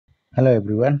Hello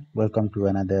everyone, welcome to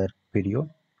another video.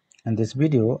 In this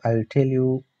video, I will tell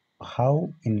you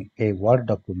how in a Word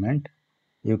document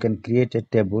you can create a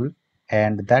table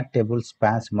and that table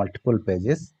spans multiple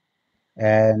pages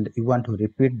and you want to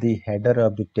repeat the header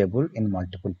of the table in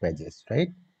multiple pages, right?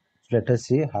 So let us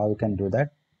see how we can do that.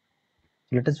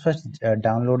 Let us first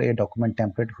download a document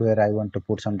template where I want to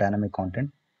put some dynamic content.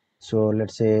 So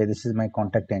let's say this is my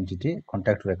contact entity,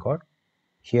 contact record.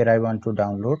 Here I want to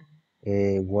download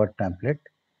a Word template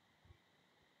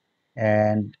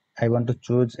and I want to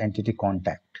choose entity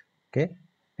contact, okay,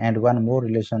 and one more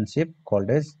relationship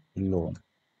called as loan,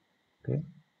 okay.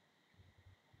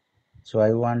 So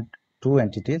I want two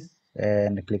entities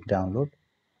and click download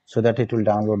so that it will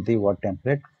download the Word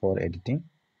template for editing.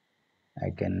 I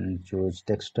can choose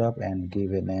desktop and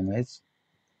give a name as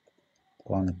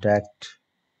contact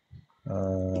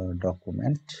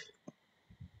document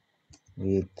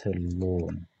with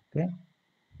loan, okay.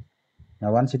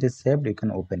 Now once it is saved, you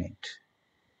can open it.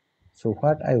 So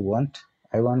what I want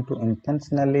to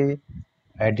intentionally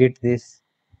edit this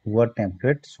Word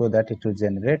template so that it will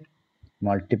generate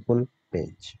multiple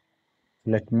page.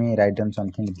 Let me write down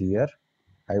something here.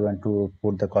 I want to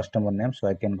put the customer name, so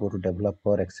I can go to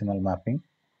developer XML mapping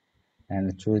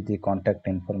and choose the contact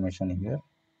information here.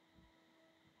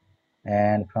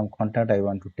 And from contact, I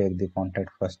want to take the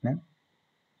contact first name.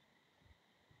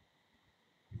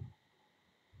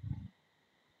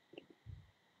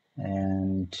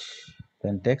 And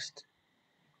then text.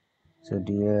 So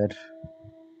dear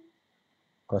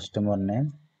customer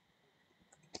name,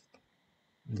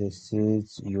 this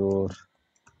is your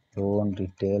loan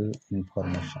detail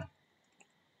information.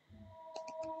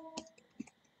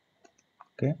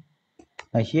 Okay.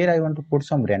 Now here I want to put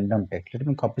some random text. Let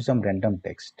me copy some random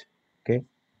text. Okay.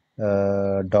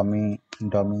 Dummy.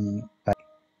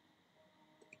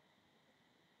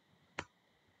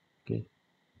 Okay.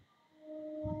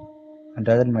 It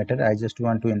doesn't matter. I just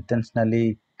want to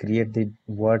intentionally create the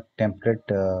Word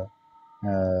template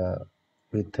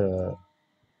with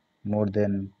more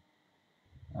than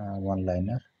one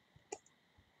liner.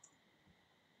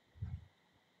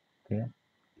 Okay.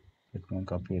 Let me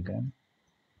copy again.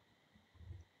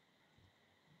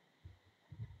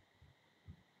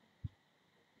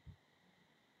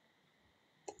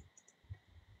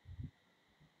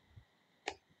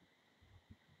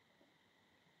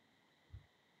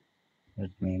 Let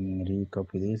me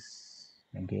recopy this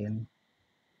again.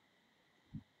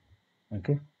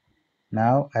 Okay.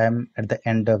 Now I am at the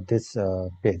end of this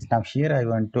page. Now here I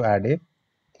want to add a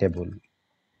table.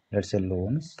 Let's say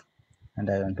loans,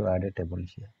 and I want to add a table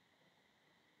here.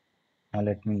 Now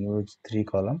let me use 3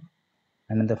 column,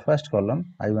 and in the first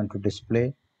column I want to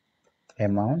display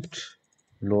amount,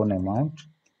 loan amount,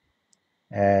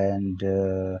 and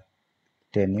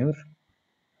tenure,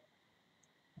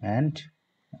 and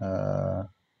uh,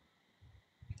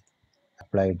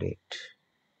 apply date.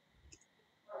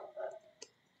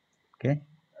 Okay,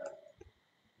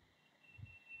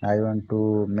 I want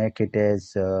to make it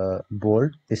as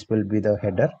bold. This will be the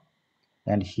header,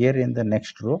 and here in the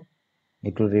next row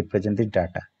it will represent the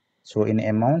data. So in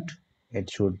amount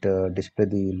it should display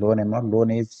the loan amount.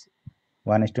 Loan is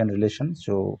 1:1 relation,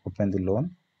 so open the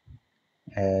loan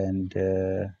and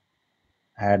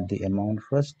add the amount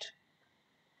first,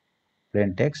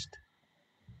 plain text.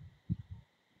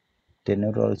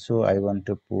 Tenure also I want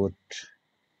to put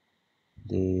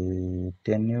the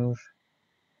tenure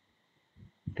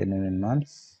in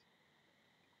months,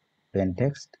 plain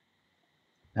text.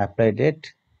 Apply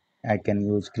date I can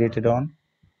use created on.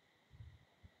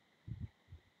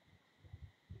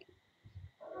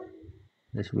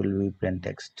 This will be plain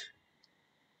text,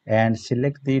 and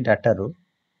select the data row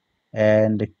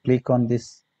and click on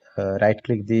this, right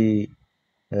click the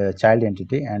child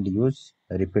entity and use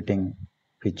repeating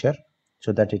feature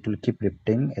so that it will keep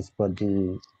repeating as per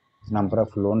the number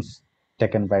of loans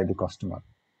taken by the customer.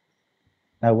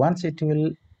 Now once it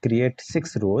will create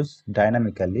 6 rows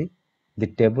dynamically, the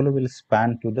table will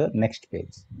span to the next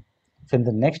page. So in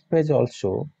the next page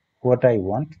also, what I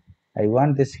want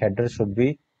this header should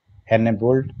be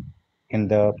enabled in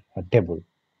the table.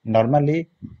 Normally,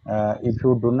 if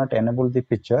you do not enable the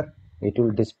picture, it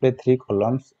will display three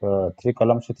columns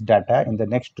with data in the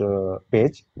next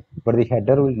page, but the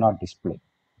header will not display.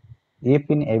 If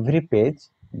in every page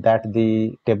that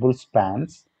the table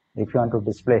spans, if you want to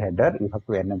display header, you have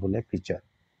to enable a feature.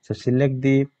 So select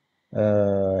the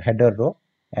header row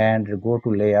and go to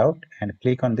layout and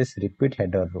click on this repeat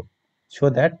header row,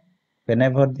 so that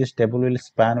whenever this table will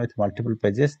span with multiple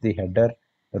pages, the header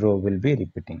row will be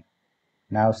repeating.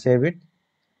 Now save it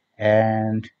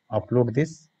and upload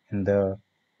this in the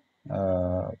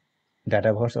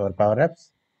Dataverse or Power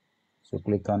Apps. So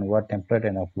click on Word template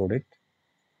and upload it.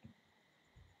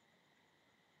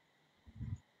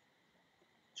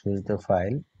 Choose the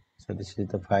file. So this is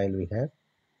the file we have,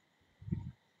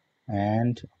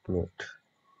 and upload.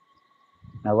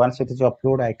 Now once it is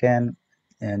uploaded, I can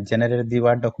generate the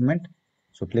Word document.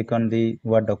 So click on the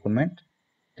Word document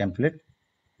template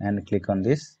and click on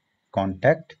this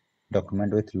contact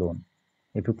document with loan.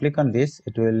 If you click on this,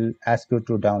 it will ask you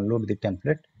to download the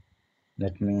template.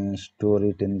 Let me store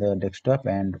it in the desktop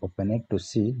and open it to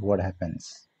see what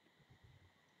happens.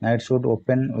 Now it should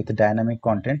open with dynamic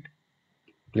content.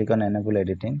 Click on enable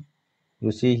editing.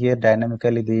 You see here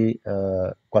dynamically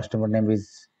the customer name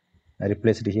is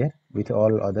replaced here with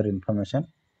all other information.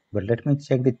 But let me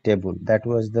check the table. That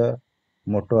was the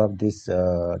motto of this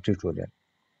tutorial.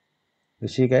 You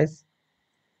see guys,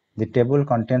 the table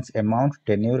contains amount,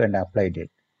 tenure and apply date.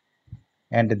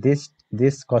 And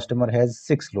this customer has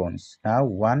 6 loans. Now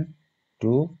 1,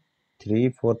 2, 3,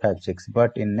 4, 5, 6.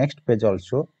 But in next page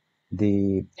also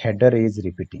the header is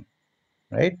repeating,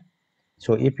 right?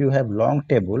 So if you have long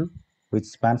table which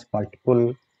spans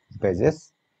multiple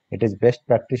pages, it is best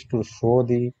practice to show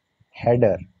the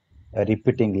header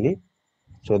repeatingly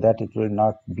so that it will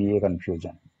not be a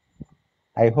confusion.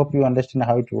 I hope you understand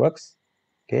how it works.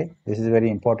 Okay, this is a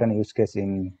very important use case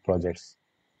in projects.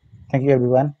 Thank you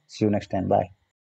everyone. See you next time. Bye.